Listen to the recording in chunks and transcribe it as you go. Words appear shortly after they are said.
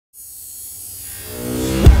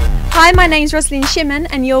Hi, my name's Rosalind Shimmen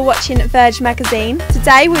and you're watching Verge magazine.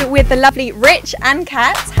 Today we're with the lovely Rich and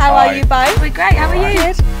Kat. How are you both? We're great, how are you?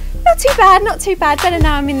 Good. Not too bad, not too bad. Better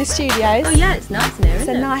now I'm in the studios. Oh yeah, it's nice in here, isn't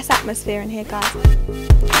it? It's a nice atmosphere in here, guys.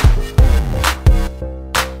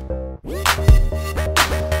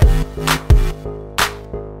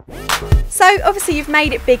 So obviously you've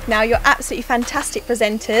made it big now. You're absolutely fantastic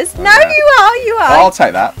presenters. No, you are. I'll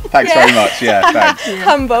take that. Thanks very much. Yeah, thanks.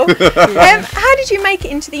 Humble. How did you make it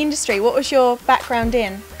into the industry? What was your background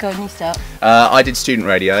in? Go on, you start. I did student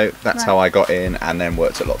radio. That's how I got in, and then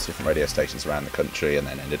worked at lots of different radio stations around the country, and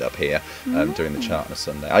then ended up here doing the chart on a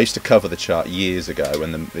Sunday. I used to cover the chart years ago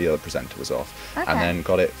when the other presenter was off, and then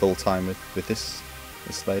got it full time with this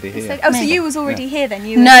lady here. So you was already here then?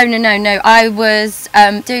 No. I was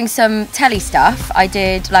doing some telly stuff. I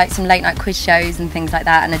did like some late night quiz shows and things like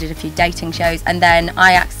that, and I did a few dating shows, and then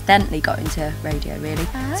I accidentally got into radio, really.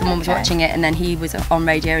 Someone was watching it, and then he was on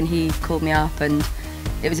radio, and he called me up, and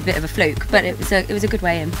it was a bit of a fluke, but it was a good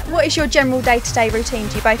way in. What is your general day-to-day routine?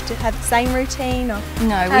 Do you both have the same routine, or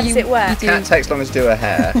no? How does it work? Cat takes longer to do her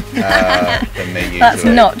hair than me usually. That's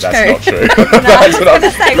not true. That's not true. That's what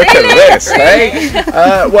I'm saying. Look at this,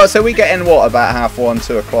 eh? Well, so we get in about 1:30,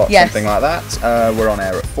 2 o'clock, something like that. We're on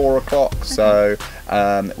air at 4 o'clock, so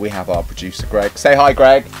we have our producer Greg. Say hi,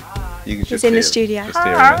 Greg. You can just in the studio. Just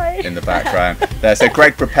hear him in the background. There. So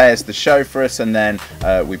Greg prepares the show for us, and then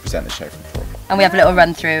we present the show from 4 o'clock. And we have a little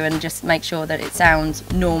run through and just make sure that it sounds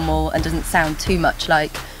normal and doesn't sound too much like,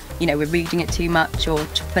 you know, we're reading it too much, or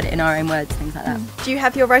to put it in our own words, things like that. Do you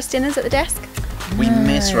have your roast dinners at the desk? We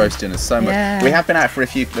miss roast dinners so much. Yeah. We have been out for a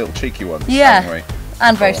few little cheeky ones, Yeah. haven't we?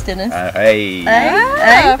 And roast dinners. Hey,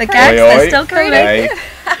 The gags, they're still coming. Hey.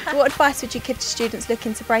 What advice would you give to students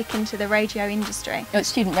looking to break into the radio industry? Oh, it's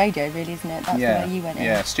student radio, really, isn't it? That's the way you went in.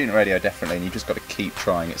 Yeah, student radio definitely, and you've just got to keep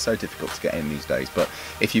trying. It's so difficult to get in these days, but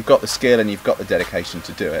if you've got the skill and you've got the dedication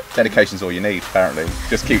to do it, dedication's all you need, apparently.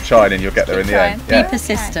 Just keep trying and you'll get there in the end. Be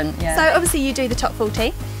persistent, yeah. So obviously you do the top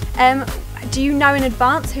 40. Do you know in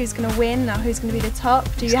advance who's going to win or who's going to be the top?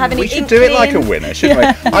 Do you have any We should do it like a winner, shouldn't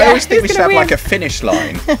we? I always think we should have like a finish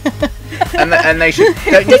line. and they should,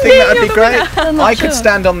 don't you think that would be great? I could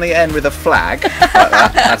stand on the end with a flag, like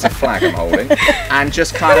that, that's a flag I'm holding, and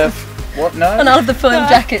just kind of, what, no? And I'll have the foil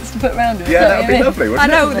jackets to put around it. Yeah, that would be lovely, wouldn't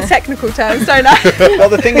I know all the technical terms, don't I? Well,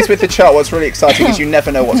 the thing is with the chart, what's really exciting is you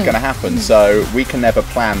never know what's going to happen. So we can never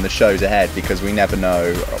plan the shows ahead because we never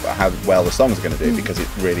know how well the songs are going to do because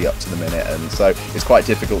it's really up to the minute. And so it's quite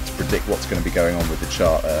difficult to predict what's going to be going on with the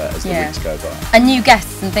chart as the weeks go by. And new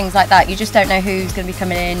guests and things like that, you just don't know who's going to be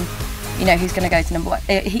coming in. You know, who's going to go to number one,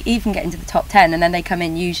 even get into the top 10, and then they come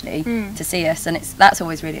in usually to see us, and that's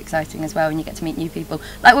always really exciting as well when you get to meet new people.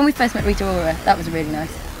 Like when we first met Rita Ora, that was a really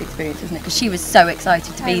nice experience, wasn't it? Because she was so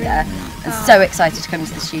excited to be there and so excited to come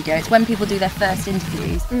into the studio. It's when people do their first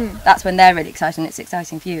interviews, that's when they're really excited, and it's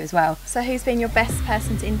exciting for you as well. So who's been your best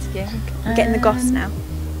person to interview? I'm getting the goss now.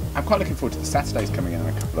 I'm quite looking forward to the Saturdays coming in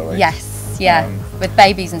a couple of weeks. Yes, yeah, with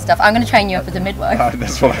babies and stuff. I'm going to train you up as a midwife.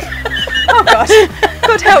 That's what I... Oh gosh,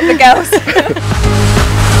 God help the girls.